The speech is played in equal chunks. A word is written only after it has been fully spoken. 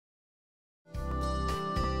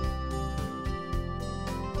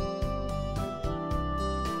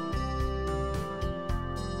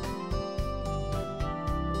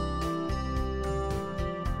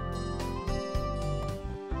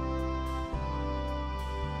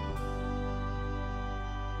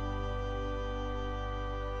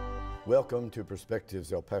Welcome to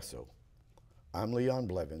Perspectives El Paso. I'm Leon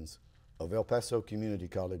Blevins of El Paso Community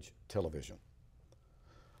College Television.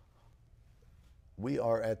 We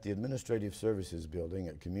are at the Administrative Services Building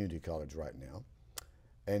at Community College right now,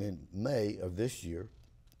 and in May of this year,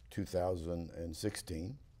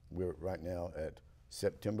 2016, we're right now at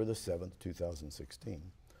September the 7th, 2016.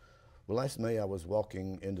 Well, last May I was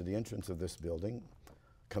walking into the entrance of this building,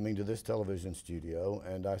 coming to this television studio,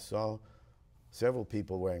 and I saw several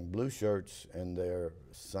people wearing blue shirts, and their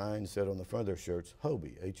sign said on the front of their shirts,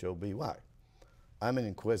 Hobby, H-O-B-Y. I'm an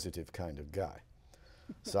inquisitive kind of guy.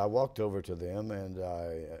 So I walked over to them and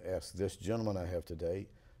I asked this gentleman I have today,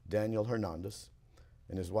 Daniel Hernandez,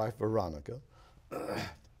 and his wife Veronica,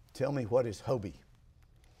 tell me, what is Hobby?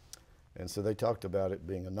 And so they talked about it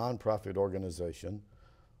being a nonprofit organization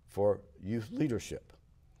for youth leadership.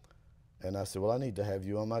 And I said, well, I need to have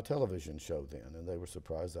you on my television show then. And they were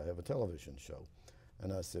surprised I have a television show.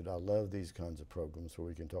 And I said, I love these kinds of programs where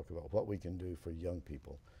we can talk about what we can do for young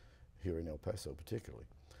people here in El Paso particularly.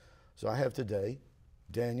 So I have today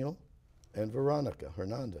Daniel and Veronica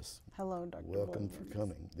Hernandez. Hello, Dr. Welcome Blevins. for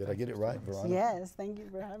coming. Did I get it right, Veronica? Yes, thank you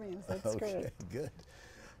for having us. That's Okay, great.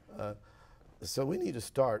 good. So we need to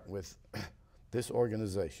start with this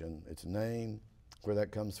organization, its name, where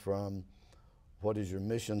that comes from, what is your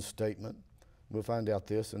mission statement. We'll find out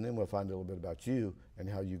this, and then we'll find a little bit about you and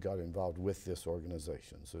how you got involved with this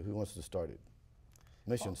organization. So who wants to start it?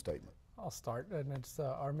 Mission statement. I'll start, and it's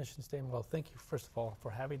our mission statement. Well, thank you, first of all, for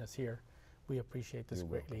having us here. We appreciate this You're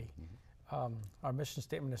greatly. welcome. Our mission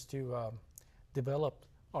statement is to develop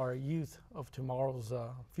our youth of tomorrow's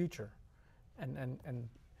future, and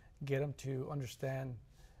get them to understand,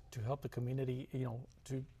 to help the community,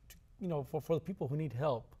 for the people who need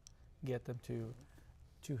help, get them to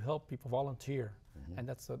help people volunteer. And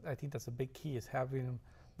I think that's a big key, is having them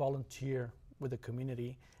volunteer with the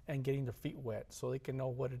community and getting their feet wet so they can know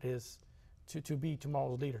what it is to be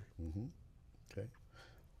tomorrow's leader. Okay.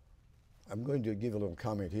 I'm going to give a little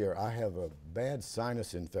comment here. I have a bad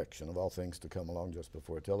sinus infection, of all things to come along just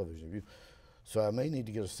before a television review, so I may need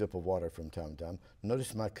to get a sip of water from time to time.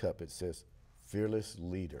 Notice my cup, it says Fearless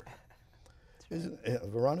Leader.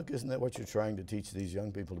 Veronica, isn't that what you're trying to teach these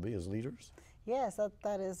young people to be, as leaders? Yes,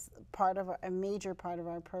 that is a major part of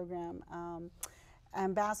our program.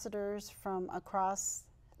 Ambassadors from across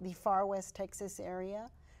the far west Texas area,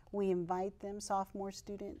 we invite them, sophomore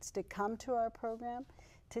students, to come to our program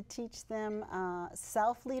to teach them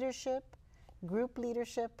self-leadership, group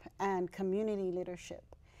leadership, and community leadership.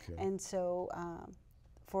 Okay. And so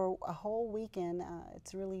for a whole weekend,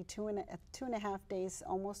 it's really two and a half days,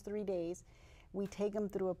 almost 3 days, we take them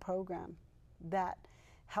through a program that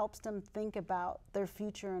helps them think about their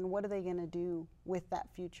future and what are they going to do with that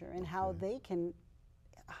future, and how they can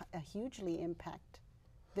hugely impact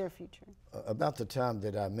their future. About the time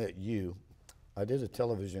that I met you, I did a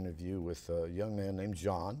television interview with a young man named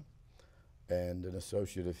John and an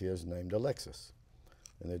associate of his named Alexis.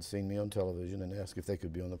 And they'd seen me on television and asked if they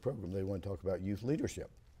could be on the program. They wanted to talk about youth leadership.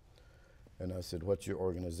 And I said, what's your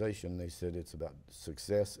organization? And they said, it's about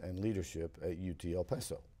success and leadership at UT El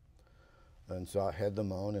Paso. And so I had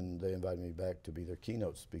them on, and they invited me back to be their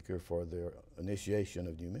keynote speaker for their initiation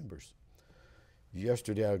of new members.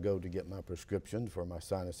 Yesterday I go to get my prescription for my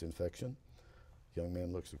sinus infection. Young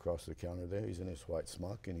man looks across the counter there. He's in his white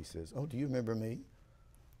smock, and he says, oh, do you remember me?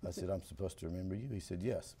 I said, I'm supposed to remember you. He said,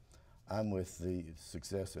 yes. I'm with the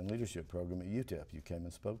Success and Leadership Program at UTEP. You came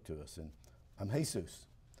and spoke to us, and I'm Jesus.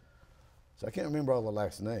 So I can't remember all the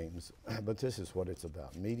last names, but this is what it's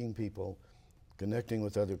about: meeting people, connecting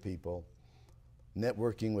with other people,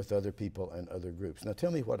 networking with other people and other groups. Now tell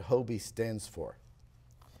me what Hobby stands for.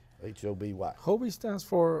 H-O-B-Y. Hobby stands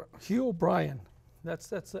for Hugh O'Brien. That's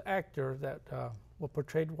the actor that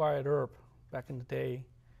portrayed Wyatt Earp back in the day.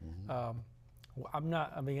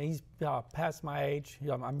 He's past my age.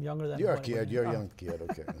 I'm younger than him. You're a kid. You're a young kid.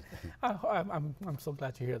 Okay. I'm so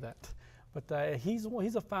glad to hear that. But he's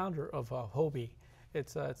a founder of Hobby. It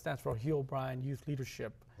stands for Hugh O'Brien Youth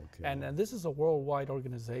Leadership. Okay. And this is a worldwide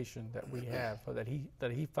organization that we have that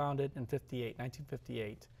he founded in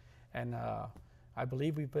 1958. And I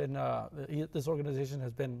believe we've been this organization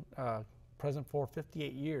has been present for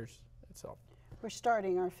 58 years itself. We're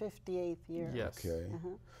starting our 58th year. Yes. Okay.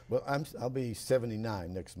 Well, I'll be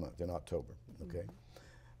 79 next month in October. Okay.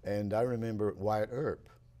 And I remember Wyatt Earp.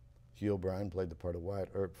 Hugh O'Brien played the part of Wyatt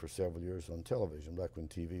Earp for several years on television, back when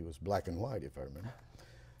TV was black and white, if I remember.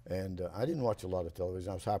 And I didn't watch a lot of television.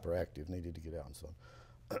 I was hyperactive, needed to get out and so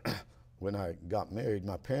on. When I got married,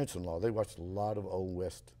 my parents-in-law, they watched a lot of Old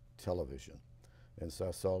West television. And so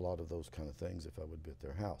I saw a lot of those kind of things if I would be at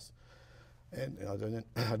their house. And then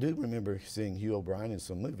I do remember seeing Hugh O'Brien in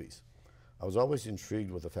some movies. I was always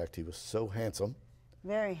intrigued with the fact he was so handsome,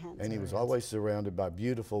 Very handsome. and he was always surrounded by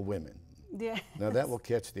beautiful women. Yeah. Now that will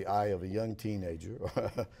catch the eye of a young teenager,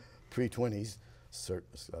 or pre-20s,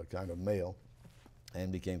 kind of male,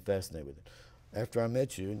 and became fascinated with it. After I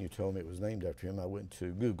met you and you told me it was named after him, I went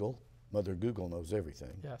to Google. Mother Google knows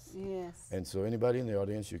everything. Yes. Yes. And so anybody in the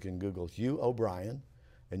audience, you can Google Hugh O'Brien,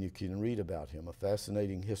 and you can read about him, a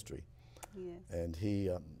fascinating history. Yes. And he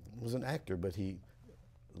was an actor, but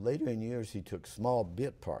later in years he took small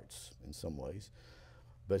bit parts in some ways,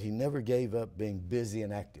 but he never gave up being busy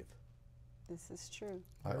and active. This is true.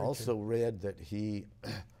 I also read that he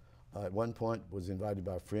at one point was invited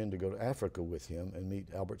by a friend to go to Africa with him and meet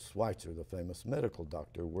Albert Schweitzer, the famous medical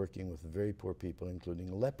doctor working with very poor people, including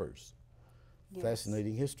lepers. Yes.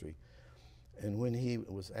 Fascinating history. And when he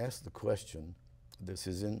was asked the question, this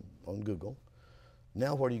is on Google,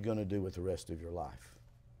 now what are you going to do with the rest of your life?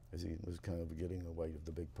 As he was kind of getting the weight of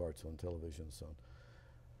the big parts on television and so on.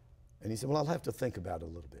 And he said, well, I'll have to think about it a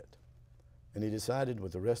little bit. And he decided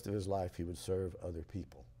with the rest of his life he would serve other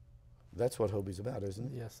people. That's what Hobie's about, isn't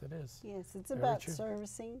it? Yes, it is. Yes, it's Very about true.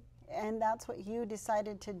 servicing, and that's what Hugh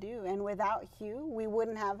decided to do. And without Hugh, we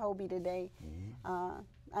wouldn't have Hobie today.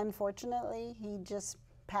 Unfortunately, he just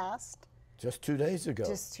passed. Just 2 days ago.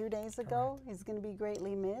 Just 2 days ago. He's going to be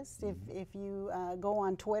greatly missed. If you go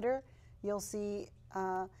on Twitter, you'll see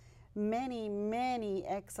many, many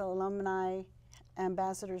ex-alumni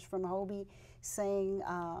ambassadors from Hobie saying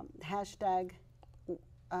hashtag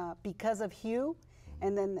because of Hugh,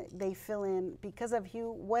 and then they fill in, because of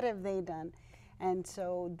Hugh, what have they done? And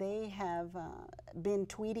so they have been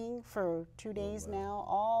tweeting for 2 days now,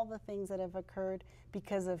 all the things that have occurred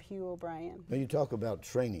because of Hugh O'Brien. Now you talk about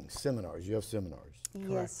training, seminars. You have seminars.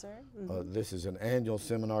 Yes, sir. This is an annual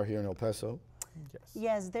seminar here in El Paso. Yes.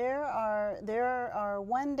 Yes, there are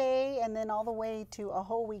 1 day and then all the way to a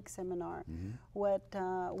whole week seminar. What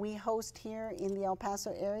we host here in the El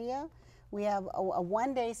Paso area, we have a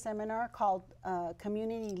 1 day seminar called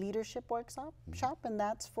Community Leadership Workshop, and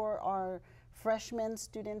that's for our freshman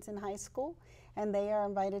students in high school, and they are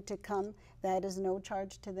invited to come. That is no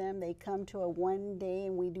charge to them. They come to a 1 day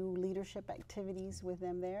and we do leadership activities with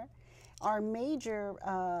them there. Our major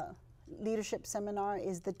leadership seminar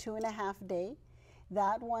is the 2.5 day.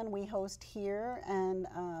 That one we host here, and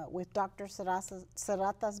with Dr.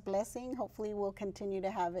 Serrata's blessing, hopefully we'll continue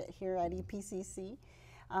to have it here at EPCC.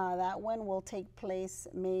 That one will take place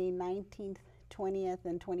May 19th, 20th,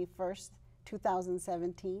 and 21st,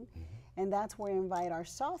 2017. And that's where we invite our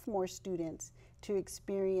sophomore students to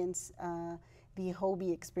experience the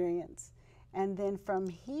Hobie experience. And then from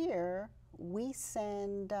here, we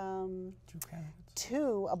send Two candidates.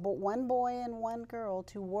 one boy and one girl,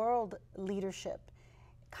 to World Leadership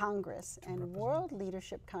Congress. And World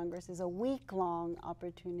Leadership Congress is a week-long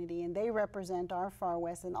opportunity, and they represent our Far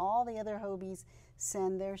West, and all the other Hobies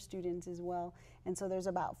send their students as well. And so there's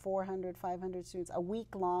about 400, 500 students a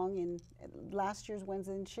week long. In last year's one's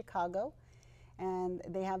in Chicago, and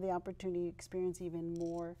they have the opportunity to experience even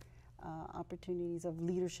more opportunities of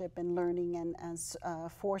leadership and learning, and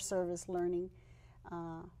for service learning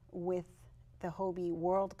with the Hobie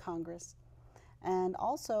World Congress. And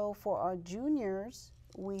also for our juniors,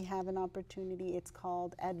 we have an opportunity. It's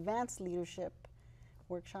called Advanced Leadership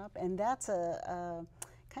Workshop, and that's a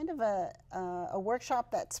kind of a workshop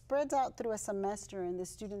that spreads out through a semester, and the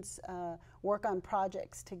students work on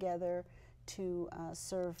projects together to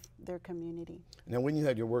serve their community. Now, when you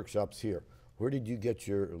had your workshops here, where did you get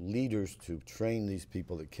your leaders to train these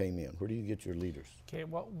people that came in? Where do you get your leaders? Okay,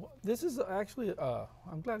 well, this is actually,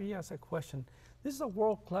 I'm glad you asked that question. This is a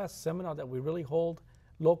world-class seminar that we really hold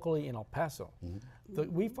locally in El Paso.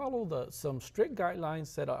 We follow some strict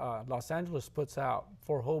guidelines that Los Angeles puts out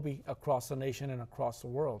for Hobie across the nation and across the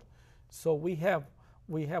world. So we have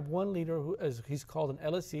one leader he's called an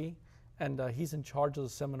LSE, and he's in charge of the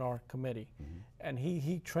seminar committee, and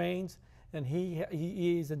he trains, and he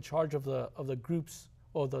is in charge of the groups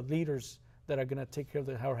or the leaders that are going to take care of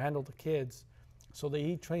or handle the kids. So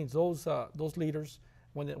he trains those leaders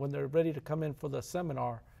when they're ready to come in for the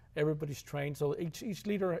seminar. Everybody's trained. So each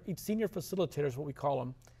leader, each senior facilitator is what we call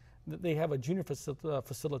them. They have a junior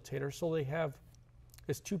facilitator. So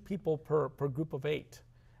it's 2 people per group of 8,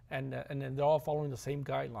 and then they're all following the same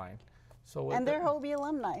guideline. So and they're Hobie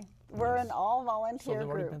alumni. We're an all-volunteer so they've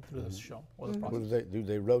already group. been through this show or the process. Do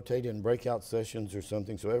they rotate in breakout sessions or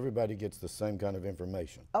something so everybody gets the same kind of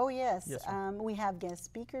information? Oh, yes. Yes, we have guest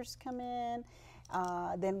speakers come in.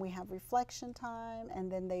 Then we have reflection time, and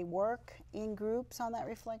then they work in groups on that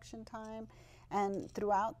reflection time. And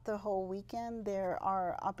throughout the whole weekend, there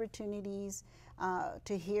are opportunities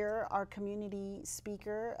to hear our community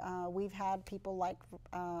speaker. We've had people like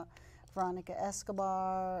Veronica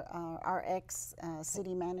Escobar, our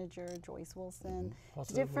ex-city manager, Joyce Wilson,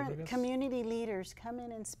 different community leaders come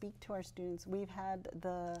in and speak to our students. We've had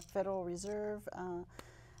the Federal Reserve,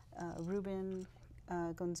 Ruben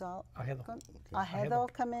Ajedo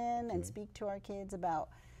come in and speak to our kids about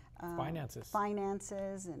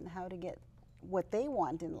finances and how to get what they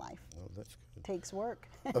want in life. Oh, that's good. Takes work.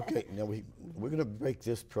 Okay, now we're going to break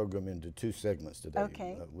this program into 2 segments today.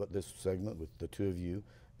 Okay. This segment with the 2 of you,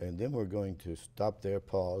 and then we're going to stop there,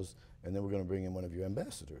 pause, and then we're going to bring in one of your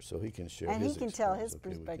ambassadors so he can share and his he can experience. tell his Okay,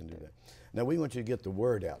 perspective. we can do that. Now we want you to get the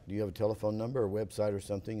word out. Do you have a telephone number or website or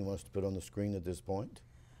something you want us to put on the screen at this point?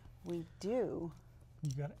 We do.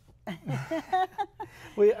 You got it.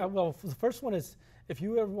 Well, the first one is if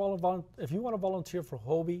you want to volunteer for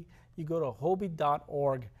Hobie, you go to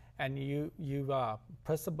hobie.org and you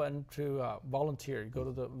press the button to volunteer. You go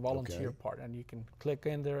to the volunteer part and you can click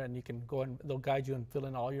in there and you can go and they'll guide you and fill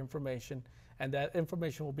in all your information, and that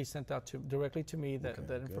information will be sent out directly to me.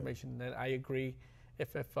 That information that I agree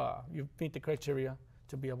if you meet the criteria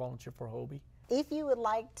to be a volunteer for Hobie. If you would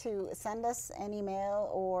like to send us an email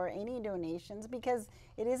or any donations, because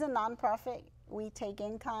it is a nonprofit, we take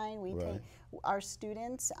in kind, we take our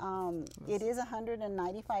students. It is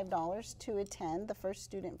 $195 to attend, the first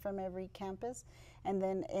student from every campus, and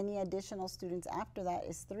then any additional students after that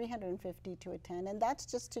is $350 to attend, and that's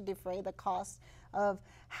just to defray the cost of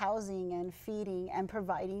housing and feeding and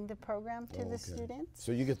providing the program to the students.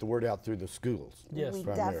 So you get the word out through the schools? Yes. We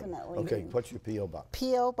primarily. definitely Okay, do. what's your P.O. box?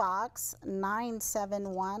 P.O. Box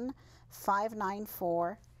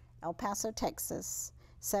 971-594, El Paso, Texas,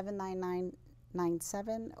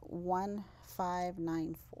 79997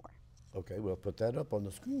 1594. Okay, we'll put that up on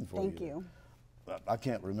the screen for you. Thank you. I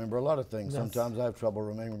can't remember a lot of things. Sometimes I have trouble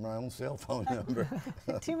remembering my own cell phone number.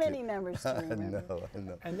 Too many numbers to remember. I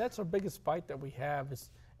know. And that's our biggest fight that we have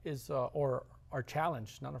or our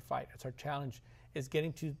challenge, not a fight. It's our challenge is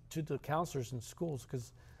getting to the counselors in schools,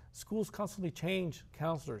 because schools constantly change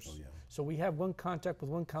counselors. Oh, yeah. So we have one contact with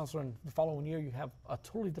one counselor, and the following year you have a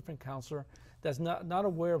totally different counselor that's not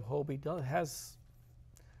aware of Hobie, has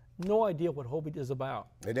no idea what Hobie is about.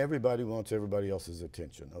 And everybody wants everybody else's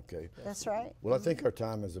attention, okay? That's right. Well, I think our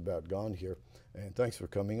time is about gone here. And thanks for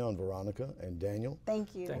coming on, Veronica and Daniel.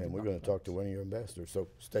 Thank you. And we're going to talk to one of your ambassadors. So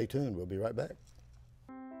stay tuned. We'll be right back.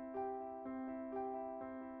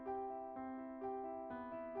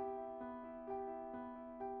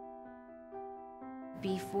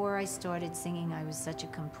 Before I started singing, I was such a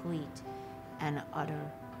complete and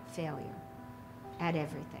utter failure at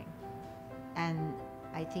everything. And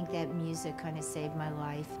I think that music kind of saved my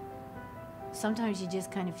life. Sometimes you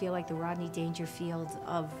just kind of feel like the Rodney Dangerfield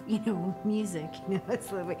of, music.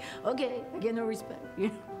 It's like, okay, I get no respect,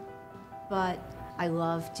 But I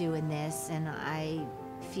love doing this, and I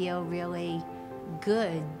feel really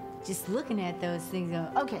good just looking at those things.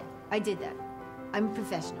 Okay, I did that. I'm a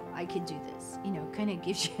professional. I could do this. Kind of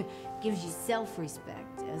gives you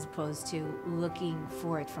self-respect as opposed to looking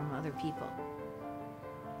for it from other people.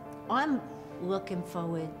 I'm looking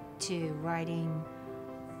forward to writing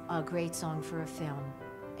a great song for a film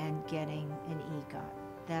and getting an EGOT.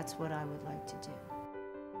 That's what I would like to do.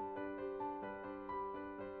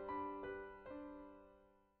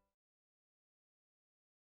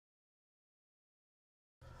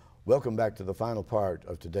 Welcome back to the final part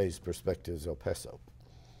of today's Perspectives El Paso.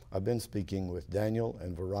 I've been speaking with Daniel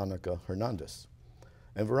and Veronica Hernandez.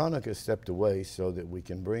 And Veronica stepped away so that we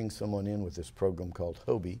can bring someone in with this program called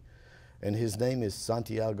Hobie, and his name is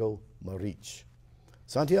Santiago Marich.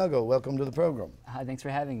 Santiago, welcome to the program. Hi, thanks for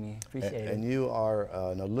having me. Appreciate it. And you are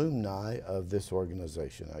an alumni of this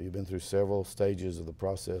organization. Now, you've been through several stages of the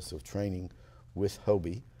process of training with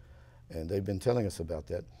Hobie, and they've been telling us about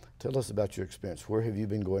that. Tell us about your experience. Where have you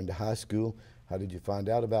been going to high school? How did you find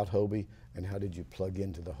out about Hobie, and how did you plug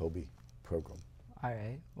into the Hobie program? All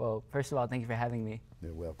right. Well, first of all, thank you for having me.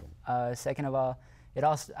 You're welcome. Second of all,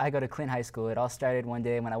 I go to Clint High School. It all started one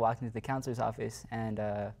day when I walked into the counselor's office, and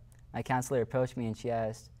my counselor approached me and she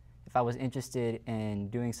asked if I was interested in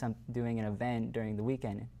doing an event during the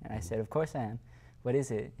weekend. And I said, of course I am. What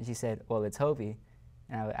is it? And she said, well, it's Hobie.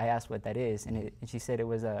 And I asked what that is, and she said it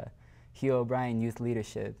was a Hugh O'Brien Youth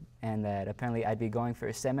Leadership, and that apparently I'd be going for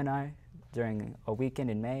a seminar during a weekend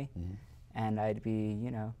in May, and I'd be,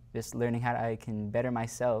 just learning how I can better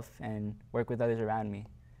myself and work with others around me.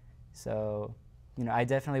 So, I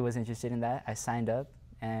definitely was interested in that. I signed up,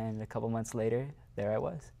 and a couple months later, there I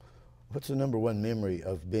was. What's the number one memory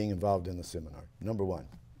of being involved in the seminar? Number one.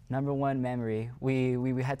 Number one memory,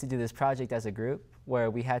 we had to do this project as a group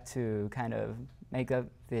where we had to kind of make up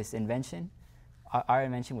this invention. Our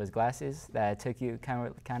invention was glasses that took you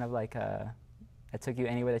kind of like that took you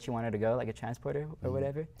anywhere that you wanted to go, like a transporter or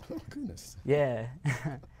whatever. Oh, goodness. Yeah,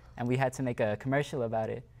 and we had to make a commercial about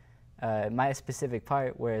it. My specific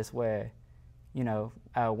part was where, you know,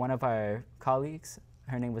 one of our colleagues,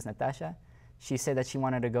 her name was Natasha, she said that she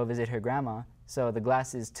wanted to go visit her grandma, so the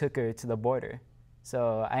glasses took her to the border.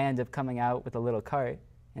 So I ended up coming out with a little cart,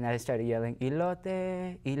 and I started yelling,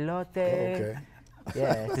 "Elote, elote." Oh, okay.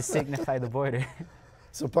 Yeah, to signify the border.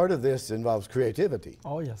 So part of this involves creativity.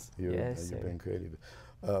 Oh, yes. Yes, You're sir. being creative.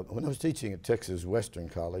 When I was teaching at Texas Western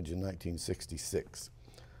College in 1966,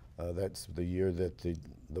 that's the year that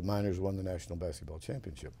the Miners won the National Basketball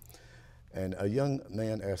Championship. And a young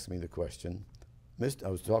man asked me the question, I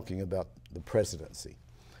was talking about the presidency,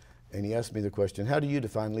 and he asked me the question, how do you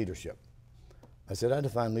define leadership? I said, I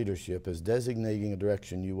define leadership as designating a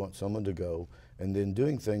direction you want someone to go and then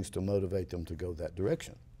doing things to motivate them to go that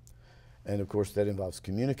direction. And of course that involves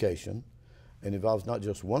communication, and involves not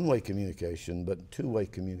just one-way communication, but two-way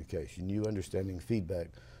communication, you understanding feedback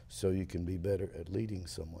so you can be better at leading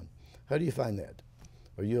someone. How do you find that?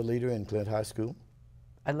 Are you a leader in Clint High School?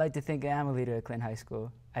 I'd like to think I am a leader at Clint High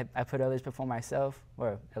School. I put others before myself,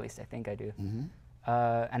 or at least I think I do. Mm-hmm.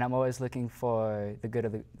 And I'm always looking for the good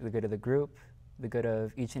of the group, the good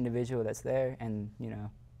of each individual that's there, and you know,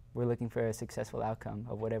 we're looking for a successful outcome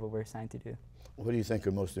of whatever we're assigned to do. What do you think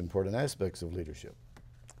are most important aspects of leadership?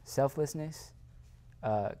 Selflessness,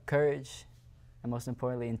 courage, and most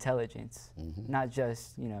importantly, intelligence. Mm-hmm. Not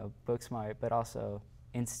just, you know, book smart, but also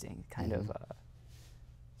instinct, kind Mm-hmm. of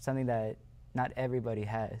something that not everybody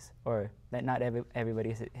has, or that not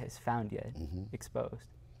everybody has found yet, Mm-hmm. exposed.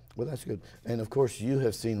 Well, that's good. And of course, you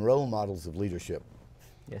have seen role models of leadership.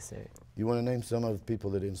 Yes, sir. You want to name some of the people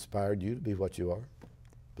that inspired you to be what you are?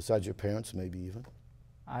 Besides your parents, maybe even?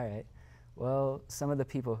 All right. Well, some of the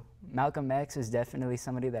people, Malcolm X is definitely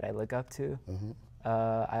somebody that I look up to. Mm-hmm.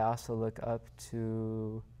 I also look up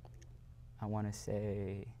to, I want to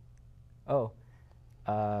say,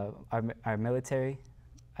 our military.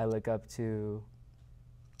 I look up to,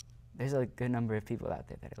 there's a good number of people out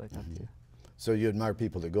there that I look up to. So you admire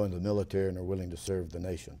people that go into the military and are willing to serve the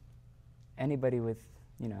nation? Anybody with,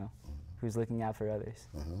 you know, who's looking out for others,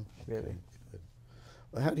 really. Okay, good.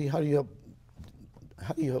 Well, how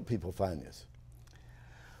do you help people find this?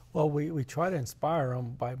 Well, we try to inspire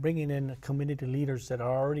them by bringing in community leaders that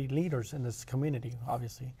are already leaders in this community,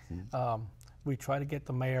 obviously. Mm-hmm. We try to get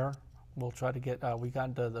the mayor. We'll try to get, we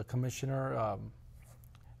got the commissioner,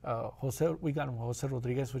 Jose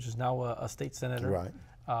Rodriguez, which is now a state senator.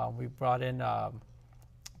 Right. We brought in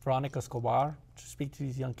Veronica Escobar to speak to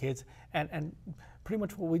these young kids. And pretty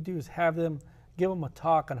much what we do is have them, give them a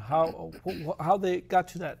talk on how they got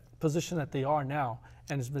to that position that they are now.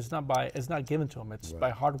 And it's not given to them. It's Right. by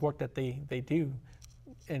hard work that they do.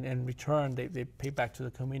 And in return, they pay back to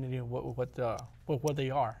the community and what they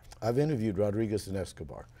are. I've interviewed Rodriguez and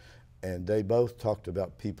Escobar, and they both talked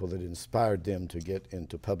about people that inspired them to get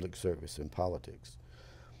into public service and politics.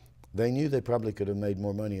 They knew they probably could have made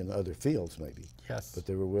more money in other fields maybe, Yes. but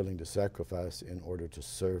they were willing to sacrifice in order to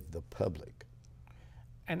serve the public.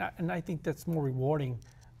 And I think that's more rewarding,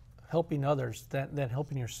 helping others than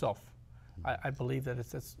helping yourself. I believe that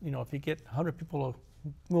it's you know, if you get 100 people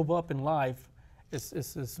to move up in life,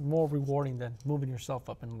 it's more rewarding than moving yourself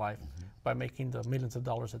up in life by making the millions of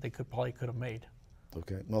dollars that they probably could have made.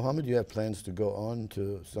 Okay. Mohammed, do you have plans to go on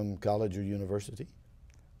to some college or university?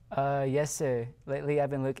 Yes, sir. Lately,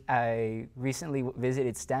 I recently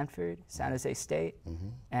visited Stanford, San Jose State,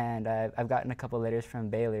 and I've gotten a couple letters from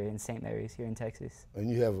Baylor and St. Mary's here in Texas. And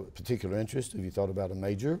you have a particular interest? Have you thought about a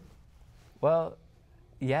major? Well,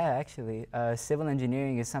 yeah, actually, civil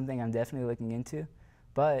engineering is something I'm definitely looking into,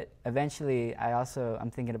 but eventually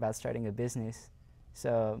I'm thinking about starting a business,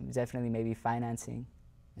 so definitely maybe financing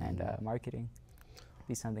and marketing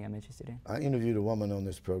be something I'm interested in. I interviewed a woman on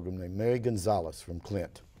this program named Mary Gonzalez from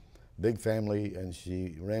Clint. Big family, and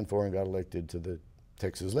she ran for and got elected to the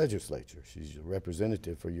Texas legislature. She's a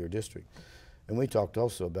representative for your district. And we talked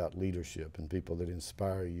also about leadership and people that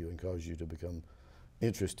inspire you and cause you to become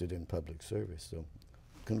interested in public service. So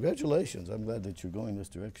congratulations. I'm glad that you're going this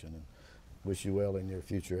direction, and wish you well in your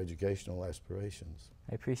future educational aspirations.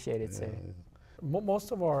 I appreciate it, sir.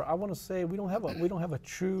 Most of our, I want to say, we don't have a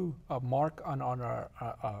true mark on our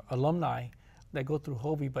alumni that go through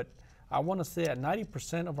Hovey, but I want to say that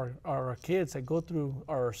 90% of our kids that go through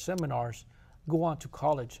our seminars go on to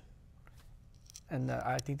college. And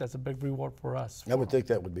I think that's a big reward for us. I would think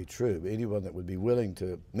that would be true. Anyone that would be willing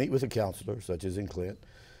to meet with a counselor, such as in Clint,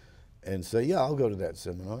 and say, yeah, I'll go to that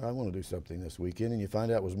seminar. I want to do something this weekend, and you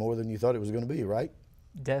find out it was more than you thought it was going to be, right?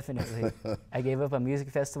 Definitely. I gave up a music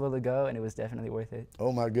festival to go, and it was definitely worth it.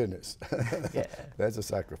 Oh my goodness. Yeah. That's a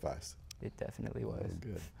sacrifice. It definitely was. Oh,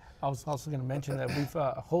 good. I was also going to mention that we've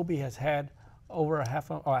Hobie has had over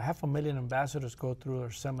half a million ambassadors go through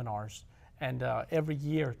their seminars, and every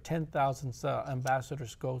year 10,000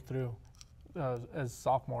 ambassadors go through as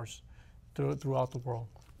sophomores throughout the world.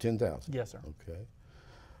 10,000? Yes, sir. Okay.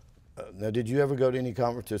 Now, did you ever go to any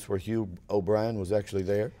conferences where Hugh O'Brien was actually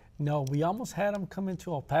there? No, we almost had him come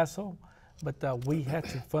into El Paso, but we had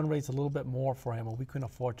to fundraise a little bit more for him, and we couldn't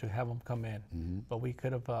afford to have him come in. Mm-hmm. But we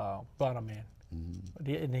could have brought him in. Mm-hmm. But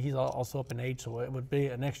and he's also up in age, so it would be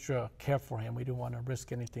an extra care for him. We didn't want to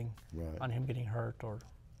risk anything Right. on him getting hurt, or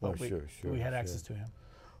Oh, but sure. we had sure. access to him.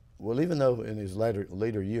 Well, even though in his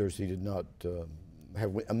later years he did not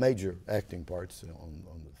have a major acting parts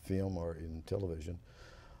on the film or in television,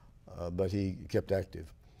 but he kept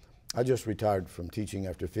active. I just retired from teaching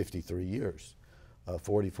after 53 years,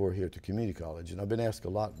 44 here at the community college, and I've been asked a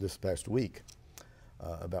lot this past week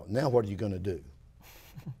about, now what are you going to do?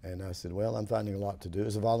 And I said, well, I'm finding a lot to do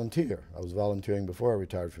as a volunteer. I was volunteering before I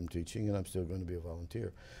retired from teaching, and I'm still going to be a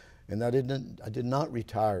volunteer. And I did not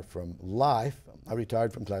retire from life. I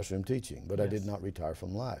retired from classroom teaching, but I did not retire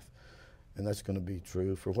from life. And that's going to be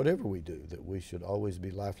true for whatever we do, that we should always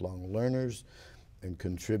be lifelong learners and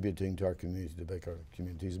contributing to our community to make our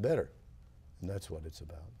communities better. And that's what it's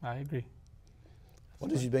about. I agree.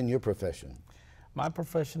 What has been your profession? My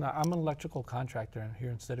profession, I'm an electrical contractor here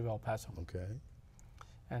in the city of El Paso. Okay.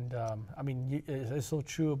 And I mean, it's so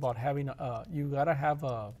true about having, you gotta have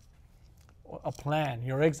a plan,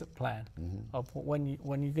 your exit plan of when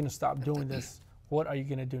you're gonna stop doing this, what are you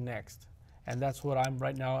gonna do next? And that's what I'm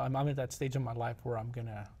right now. I'm at that stage of my life where I'm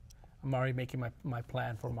already making my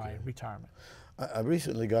plan for my retirement. I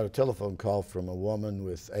recently got a telephone call from a woman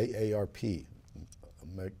with AARP,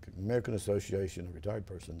 American Association of Retired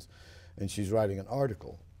Persons, and she's writing an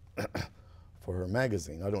article for her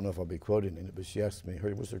magazine. I don't know if I'll be quoted in it, but she asked me,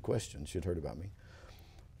 what was her question? She'd heard about me.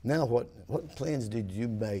 Now, what plans did you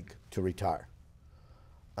make to retire?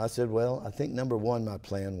 I said, well, I think number one, my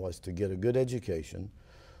plan was to get a good education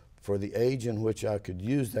for the age in which I could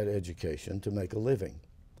use that education to make a living.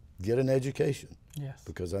 Get an education. Yes.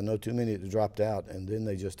 Because I know too many that dropped out and then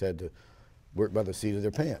they just had to work by the seat of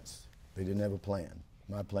their pants. They didn't have a plan.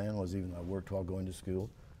 My plan was, even I worked while going to school,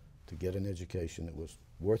 to get an education that was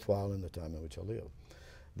worthwhile in the time in which I live.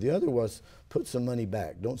 The other was put some money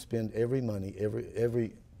back. Don't spend every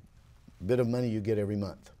bit of money you get every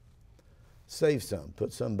month. Save some,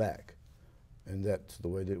 put some back. And that's the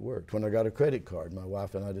way that it worked. When I got a credit card, my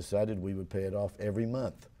wife and I decided we would pay it off every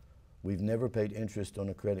month. We've never paid interest on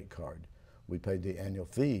a credit card. We paid the annual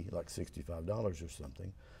fee, like $65 or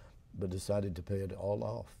something, but decided to pay it all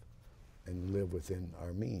off and live within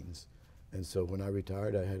our means. And so when I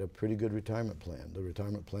retired, I had a pretty good retirement plan. The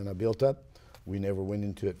retirement plan I built up, we never went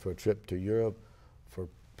into it for a trip to Europe, for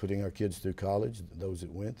putting our kids through college. Those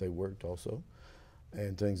that went, they worked also,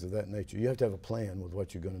 and things of that nature. You have to have a plan with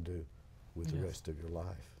what you're going to do with the rest of your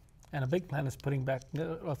life. And a big plan is putting back,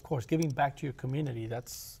 of course, giving back to your community.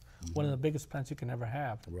 That's one of the biggest plans you can ever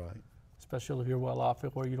have. Right. Especially if you're well off,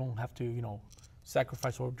 where you don't have to,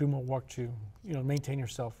 sacrifice or do more work to, maintain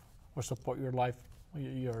yourself or support your life,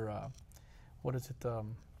 your what is it?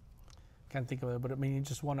 Can't think of it, but I mean, you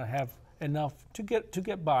just want to have enough to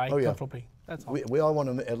get by comfortably. That's all. We all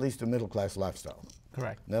want at least a middle class lifestyle.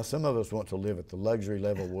 Correct. Now, some of us want to live at the luxury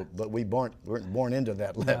level, but we weren't born into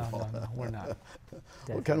that level. No, we're not.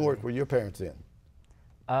 What kind of work were your parents in?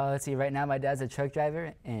 Let's see, right now my dad's a truck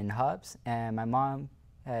driver in Hobbs, and my mom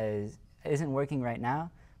isn't working right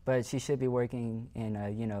now, but she should be working in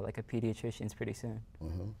like a pediatrician's pretty soon.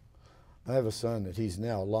 I have a son that he's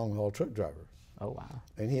now a long-haul truck driver. Oh, wow.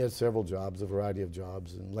 And he had several jobs, a variety of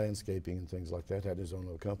jobs, and landscaping and things like that. Had his own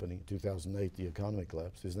little company. In 2008, the economy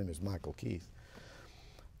collapsed. His name is Michael Keith.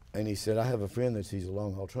 And he said, I have a friend he's a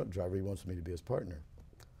long-haul truck driver. He wants me to be his partner.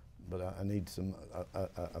 But I need some,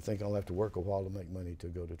 I think I'll have to work a while to make money to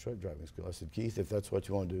go to truck driving school. I said, Keith, if that's what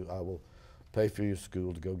you want to do, I will pay for your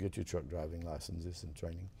school to go get your truck driving licenses and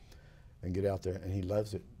training and get out there. And he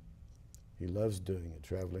loves it. He loves doing it,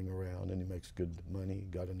 traveling around, and he makes good money,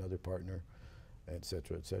 got another partner, et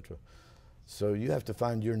cetera, et cetera. So you have to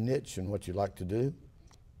find your niche in what you like to do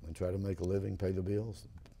and try to make a living, pay the bills,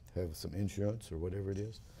 have some insurance or whatever it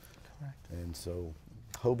is. Correct. And so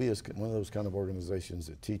Hobie is one of those kind of organizations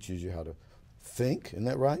that teaches you how to think, isn't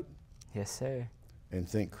that right? Yes, sir. And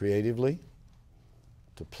think creatively,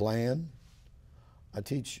 to plan. I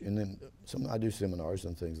teach, and then I do seminars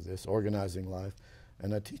and things like this, organizing life.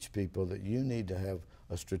 and I teach people that you need to have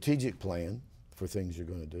a strategic plan for things you're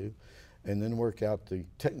going to do, and then work out the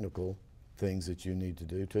technical things that you need to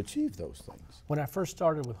do to achieve those things. When I first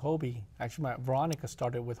started with Hobie, actually Veronica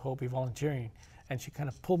started with Hobie volunteering, and she kind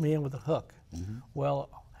of pulled me in with a hook. Well,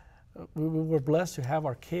 we were blessed to have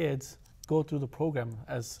our kids go through the program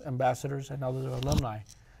as ambassadors and other alumni.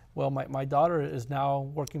 Well, my daughter is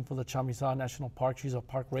now working for the Chamizal National Park. She's a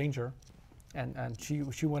park ranger, and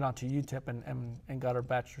she went on to UTEP and got her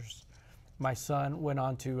bachelor's. My son went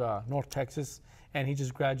on to North Texas, and he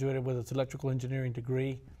just graduated with his electrical engineering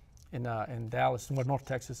degree in Dallas, North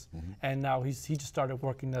Texas. And now he just started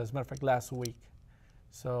working, as a matter of fact, last week.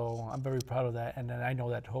 So I'm very proud of that, and then I know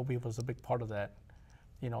that Hobie was a big part of that,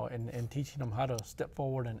 you know, in teaching them how to step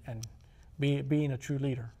forward and being a true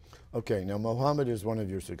leader. Okay, now Mohammed is one of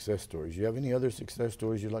your success stories. You have any other success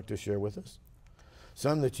stories you'd like to share with us?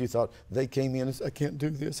 Some that you thought, they came in and said, I can't do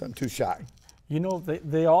this, I'm too shy. You know,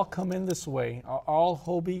 they all come in this way. All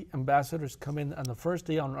Hobie ambassadors come in on the first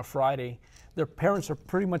day on a Friday. Their parents are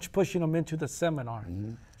pretty much pushing them into the seminar.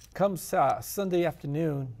 Comes Sunday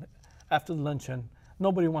afternoon, after the luncheon,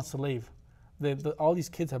 nobody wants to leave. All these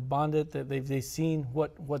kids have bonded. They've seen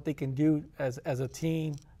what they can do as a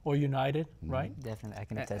team or united, right? Definitely, I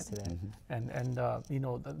can attest to that. And you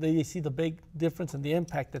know, they see the big difference and the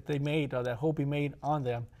impact that they made, that Hobie made on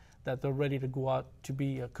them, that they're ready to go out to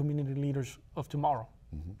be community leaders of tomorrow,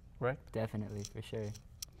 right? Definitely, for sure.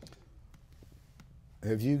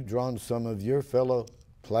 Have you drawn some of your fellow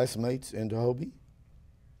classmates into Hobie?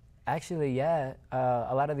 Actually, yeah.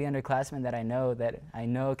 A lot of the underclassmen that I know that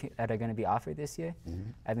are going to be offered this year,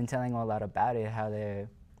 I've been telling them a lot about it. How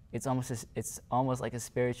it's almost like a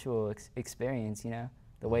spiritual experience, you know,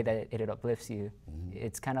 the way that it uplifts you.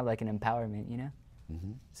 It's kind of like an empowerment, you know.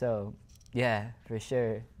 So, yeah, for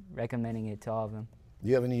sure, recommending it to all of them. Do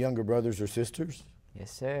you have any younger brothers or sisters?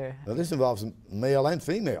 Yes, sir. Now this involves male and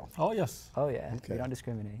female. Oh, yes. Oh, yeah. Okay. We don't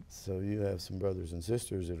discriminate. So you have some brothers and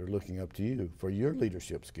sisters that are looking up to you for your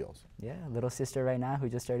leadership skills. Yeah, little sister right now who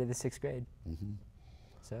just started the 6th grade.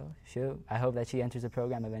 So I hope that she enters the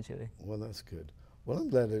program eventually. Well, that's good. Well,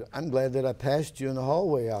 I'm glad that I passed you in the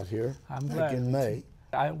hallway out here back in May.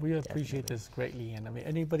 We appreciate this greatly, and I mean,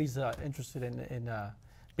 anybody's interested in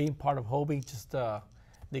being part of Hobie, just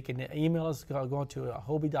they can email us, go to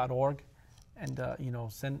hobie.org, and you know,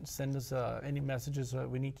 send us any messages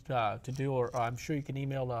we need to do, or I'm sure you can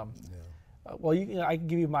email. Well, I can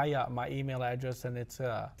give you my my email address, and it's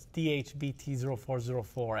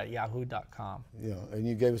dhbt0404@yahoo.com. Yeah, and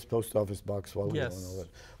you gave us post office box while we were on Yes. all that.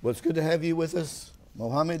 Well, it's good to have you with us,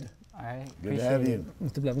 Mohammed. All right. Good to have you.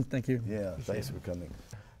 Mr. Blevins, thank you. Yeah, thanks for coming.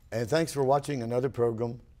 And thanks for watching another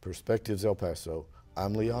program, Perspectives El Paso.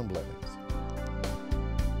 I'm Leon Blevins.